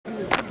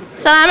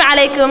Assalamu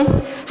alaikum.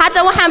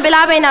 Hadda waxaan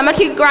bilaabaynaa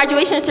markii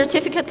graduation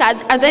certificate-ka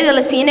ardayda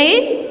la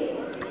siinayay.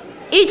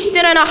 Each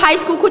student of high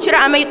school ku jira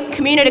ama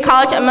community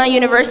college ama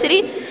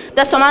university,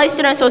 the Somali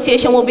Student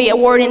Association will be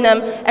awarding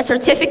them a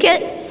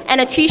certificate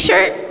and a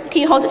t-shirt.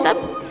 Can you hold this up?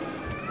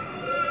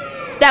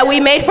 That we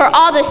made for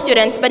all the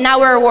students, but now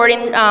we're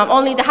awarding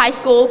only the high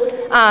school,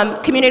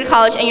 community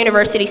college, and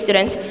university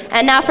students.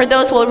 And now for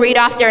those, we'll read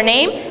off their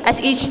name as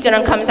each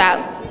student comes out.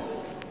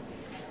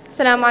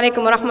 Assalamu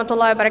alaikum wa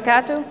rahmatullahi wa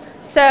barakatuh.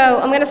 So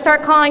I'm going to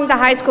start calling the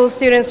high school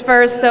students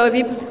first, so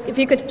if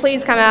you could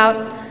please come out.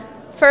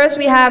 First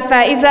we have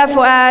Faiza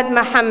Fuad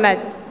Muhammad.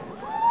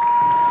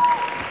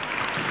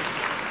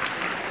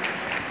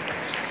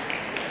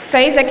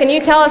 Faiza, can you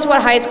tell us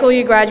what high school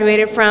you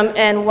graduated from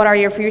and what are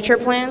your future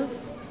plans?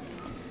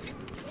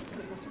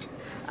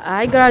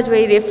 I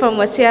graduated from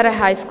Wasiara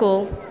High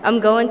School.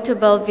 I'm going to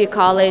Bellevue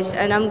College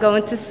and I'm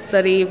going to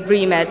study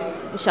pre-med,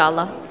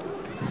 inshallah.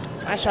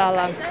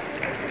 MashaAllah.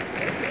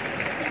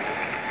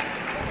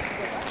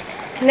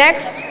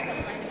 Next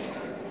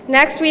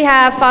we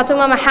have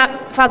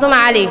Fatuma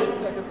Ali.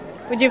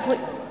 Would you please?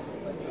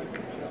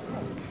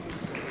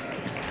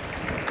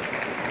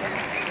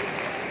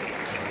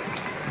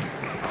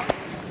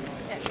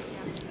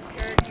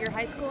 Your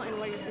high school and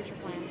what are your future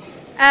plans?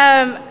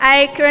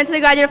 I currently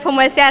graduated from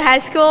Westside High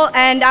School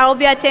and I will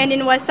be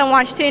attending Western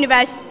Washington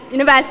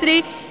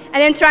University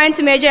and then trying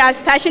to major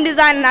as fashion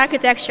design and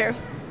architecture.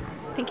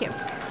 Thank you.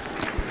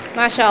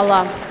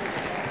 MashaAllah.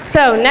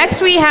 So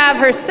next we have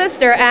her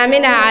sister,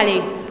 Amina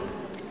Ali.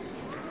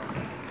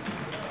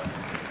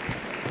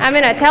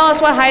 Amina, tell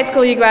us what high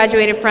school you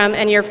graduated from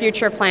and your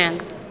future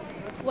plans.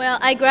 Well,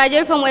 I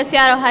graduated from West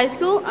Seattle High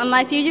School and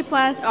my future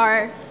plans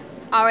are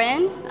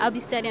RN. I'll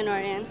be studying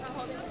RN.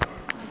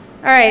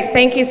 All right,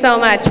 thank you so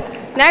much.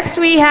 Next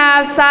we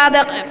have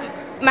Sadiq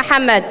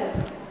Muhammad.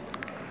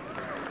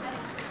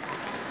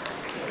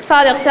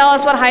 Sadiq, tell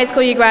us what high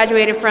school you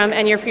graduated from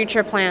and your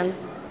future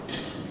plans.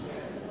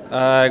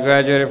 I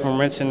graduated from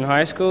Richmond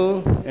High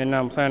School, and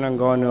I'm planning on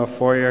going to a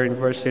four-year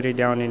university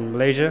down in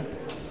Malaysia,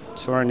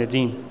 Suran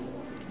Nadine.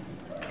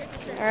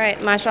 All right,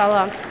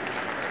 mashallah.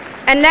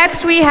 And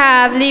next we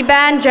have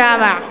Liban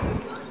Jama.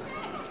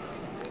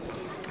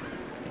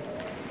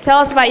 Tell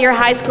us about your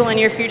high school and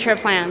your future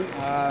plans.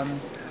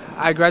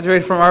 I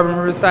graduated from Auburn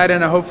Riverside,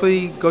 and I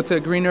hopefully go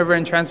to Green River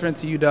and transfer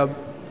into UW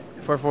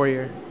for a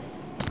 4-year.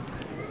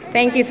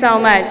 Thank you so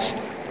much.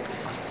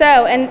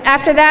 So, and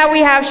after that we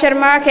have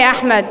Sharmarke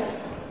Ahmed.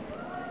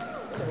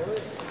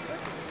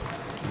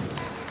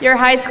 Your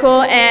high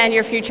school and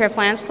your future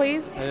plans,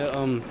 please.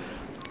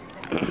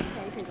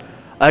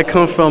 I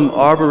come from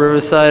Arbor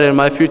Riverside, and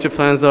my future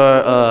plans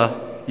are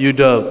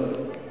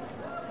UW.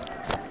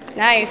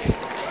 Nice.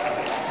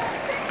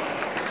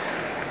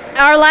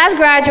 Our last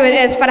graduate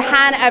is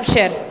Farhan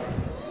Abshir.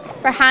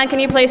 Farhan, can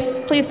you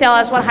please tell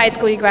us what high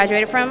school you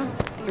graduated from?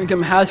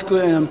 Ingham High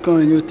School, and I'm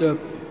going to UW.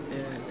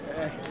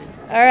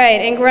 All right,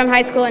 Ingram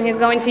High School, and he's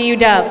going to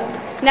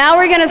UW. Now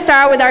we're going to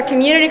start with our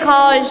community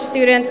college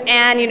students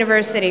and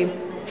university.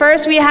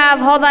 First, we have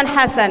Holdan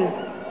Hassan,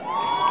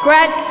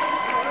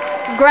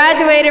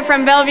 graduated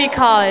from Bellevue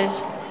College.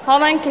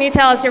 Holdan, can you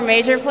tell us your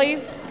major,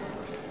 please?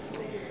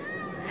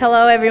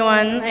 Hello,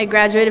 everyone. I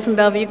graduated from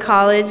Bellevue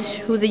College,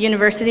 who's a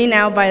university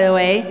now, by the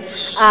way.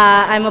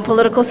 I'm a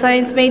political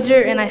science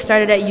major, and I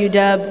started at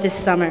UW this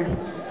summer.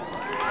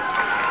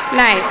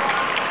 Nice.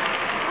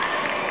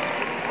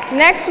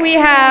 Next, we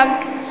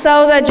have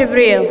Soda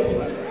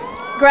Jibril,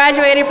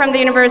 graduated from the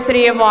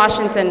University of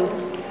Washington.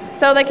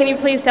 Soda, can you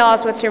please tell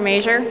us what's your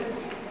major?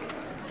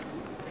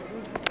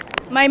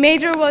 My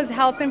major was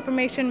health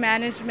information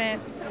management.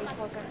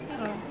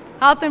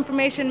 Health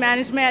information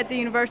management at the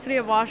University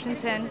of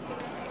Washington.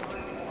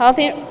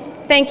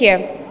 Thank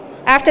you.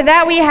 After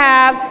that, we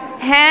have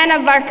Hannah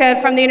Barkat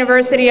from the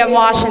University of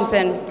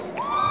Washington.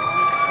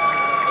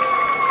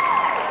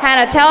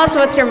 Hannah, tell us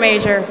what's your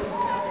major?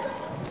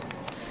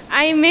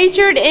 I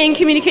majored in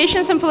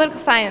communications and political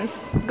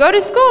science. Go to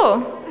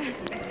school.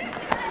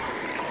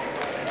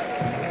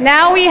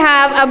 Now we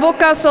have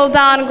Abuka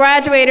Sultan,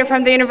 graduated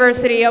from the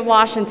University of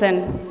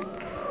Washington.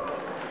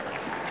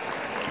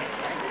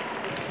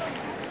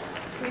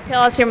 Can you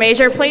tell us your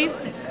major, please?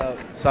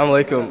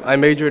 Assalamu alaikum. I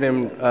majored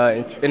in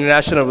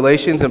international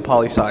relations and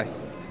poli-sci.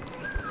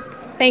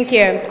 Thank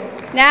you.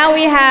 Now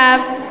we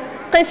have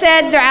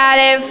Qisad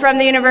Du'alib from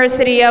the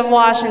University of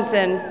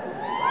Washington.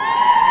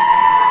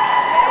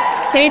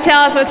 Can you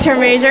tell us what's your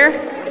major?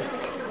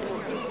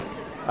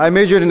 I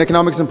majored in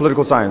economics and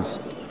political science.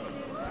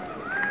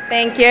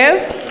 Thank you.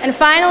 And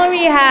finally,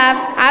 we have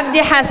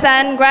Abdi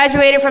Hassan,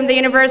 graduated from the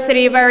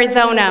University of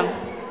Arizona.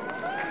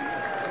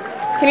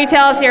 Can you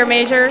tell us your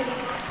major?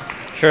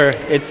 Sure,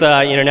 it's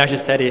international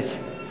studies.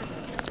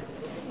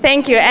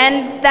 Thank you.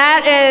 And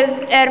that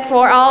is it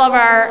for all of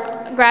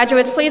our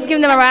graduates. Please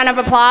give them a round of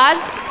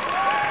applause.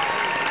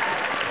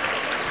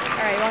 All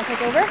right, you want to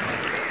take over?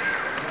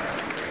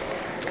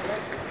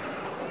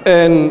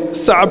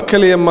 sacab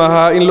kaliya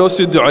maaha in loo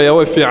sii duceeyaa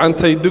way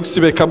fiicantay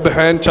dugsi bay ka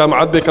baxeen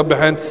jaamacad bay ka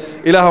baxeen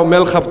ilaahu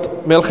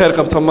meel khayr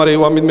qabta mari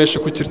waa mid meesha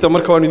ku jirta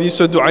marka waan idiin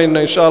soo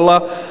ducaynaa insha Allah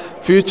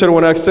future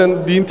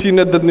wanaagsan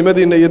diintiina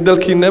dadnimadiina iyo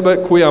dalkiinaba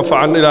kuwii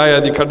anfacan ilaahay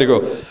idinka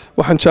dhigo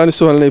waxaan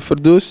jaanis u helnay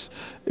Firdaws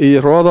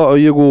iyo Rooda oo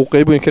iyagu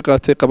qayb weyn ka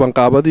qaatay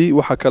qabanqaabadii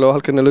waxa kale oo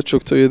halkan la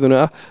joogto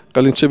iyaduna ah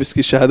qalin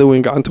jabiskii shahaado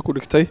weyn gacanta ku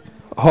dhigtay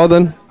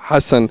Hodan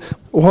Hassan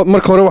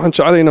marka hore waxaan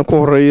jecelahay inaan ku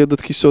horeeyo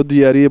dadkii soo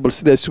diyaariyay bal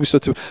sida isugu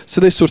soo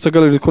siday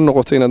suurtagal ku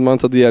noqotay inaad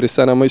maanta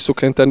diyaarisaan ama isu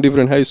keentaan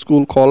different high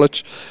school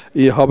college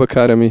iyo hub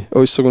academy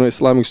oo isaguna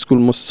Islamic school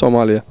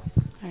Somalia.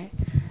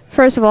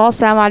 First of all,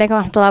 assalamu alaikum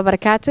wa rahmatullahi wa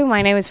barakatuh.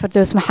 My name is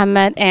Firdaws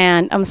Muhammad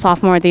and I'm a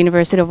sophomore at the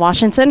University of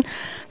Washington.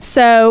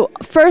 So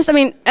first, I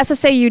mean,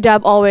 SSA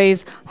UW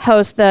always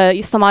hosts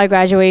the Somali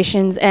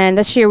graduations, and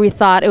this year we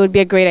thought it would be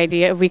a great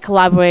idea if we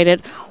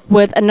collaborated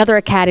with another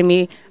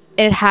academy.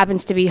 It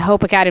happens to be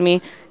Hope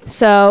Academy.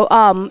 So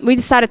we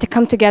decided to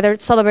come together,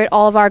 celebrate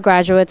all of our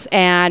graduates,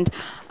 and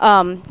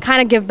kind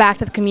of give back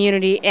to the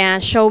community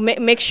and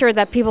make sure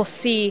that people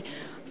see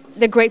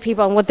the great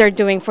people and what they're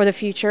doing for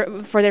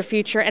their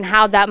future, and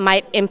how that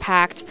might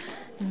impact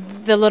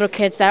the little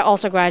kids that are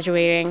also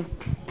graduating.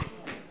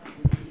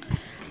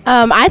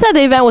 I thought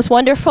the event was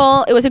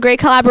wonderful. It was a great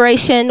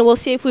collaboration. We'll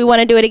see if we want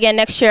to do it again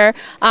next year.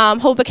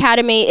 Hope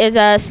Academy is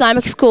a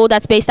Islamic school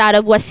that's based out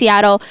of West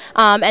Seattle,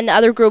 and the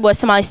other group was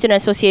Somali Student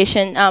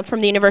Association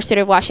from the University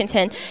of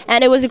Washington.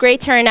 And it was a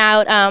great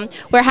turnout.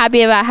 We're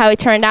happy about how it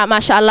turned out,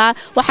 mashallah.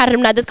 waxaan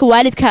rabnaa dadka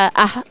waalidka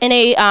ah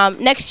inay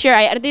next year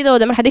ay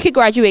ardaydooda mar haddii ka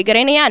graduate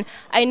garanayaan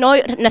ay noo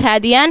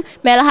raadiyaan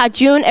meelaha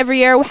June every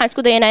year. waxaan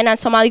isku dayaynaa inaan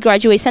Somali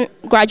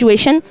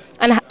graduation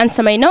aan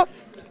samayno.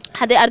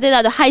 haddii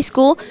ardaydaadu high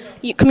school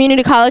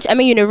community college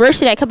ama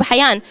university ay ka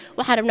baxayaan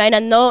waxaan rabnaa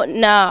inaad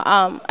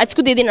aad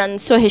isku daydin inaad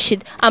soo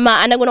heshid ama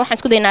anaguna waxaan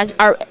isku daynaa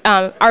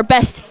our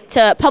best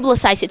to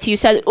publicize it to you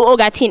so u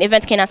ogaatiin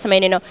eventska inaan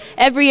samaynayno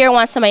every year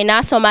waan samaynaa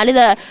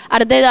Soomaalida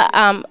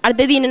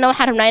ardaydiinana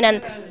waxaan rabnaa inaan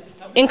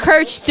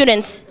encourage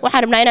students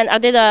waxaan rabnaa inaan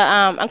ardayda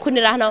aan ku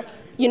niraahno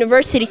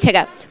university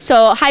taga so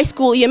high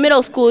school iyo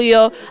middle school iyo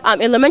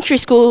elementary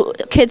school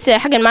kids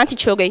xagan maanta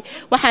joogay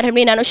waxaan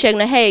rabnay inaan u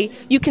sheegno hey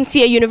you can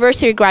see a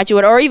university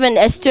graduate or even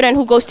a student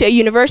who goes to a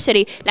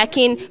university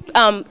laakiin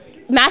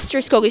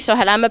masters koogii soo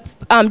helay ama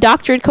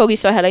doctorate koogii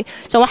soo helay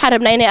so waxaan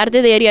rabnaa inay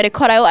ardayda yaryar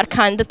kor ay u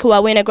arkaan dadka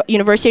waaweyn ee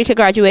university ka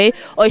graduate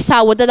oo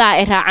isaa wadada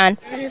ay raacaan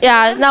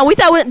now we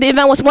thought the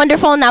event was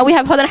wonderful. Now we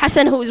have Hodan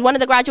Hassan, who is one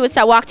of the graduates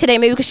that walked today.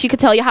 Maybe she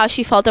could tell you how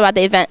she felt about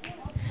the event.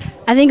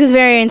 I think it was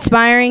very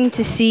inspiring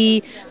to see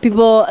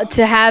people,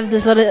 to have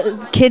this little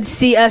kids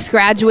see us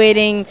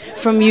graduating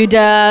from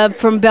UW,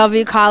 from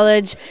Bellevue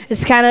College.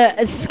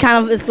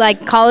 It's like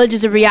college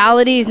is a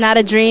reality. It's not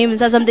a dream.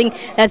 It's not something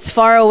that's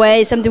far away.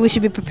 It's something we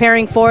should be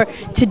preparing for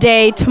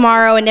today,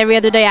 tomorrow, and every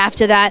other day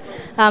after that.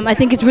 I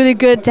think it's really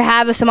good to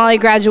have a Somali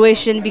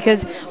graduation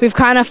because we've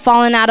kind of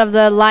fallen out of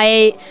the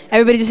light.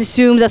 Everybody just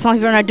assumes that Somali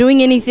people are not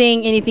doing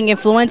anything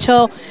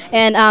influential.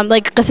 And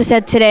like Qissa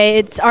said today,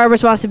 it's our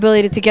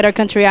responsibility to get our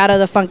country out of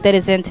the funk that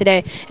is in today.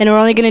 And we're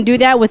only going to do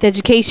that with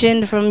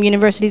education from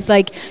universities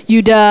like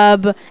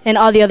UW and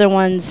all the other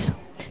ones.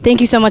 Thank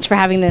you so much for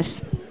having this.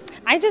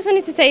 I just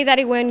wanted to say that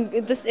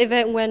this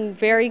event went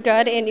very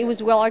good and it was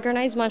well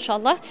organized,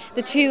 mashallah.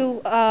 The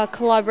two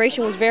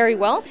collaboration was very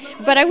well.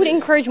 But I would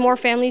encourage more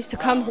families to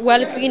come.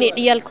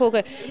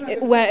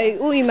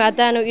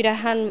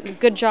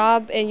 Good job,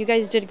 and you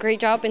guys did a great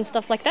job and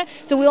stuff like that.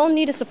 So we all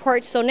need to support.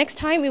 So next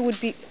time it would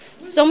be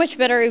so much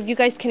better if you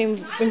guys can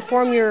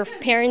inform your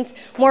parents,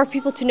 more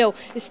people to know.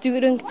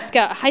 Students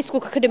high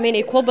school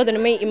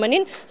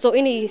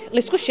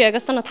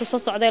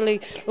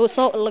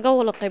so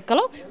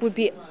would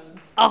be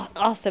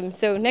awesome.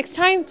 So next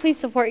time,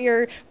 please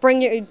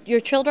bring your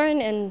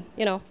children and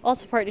all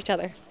support each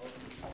other.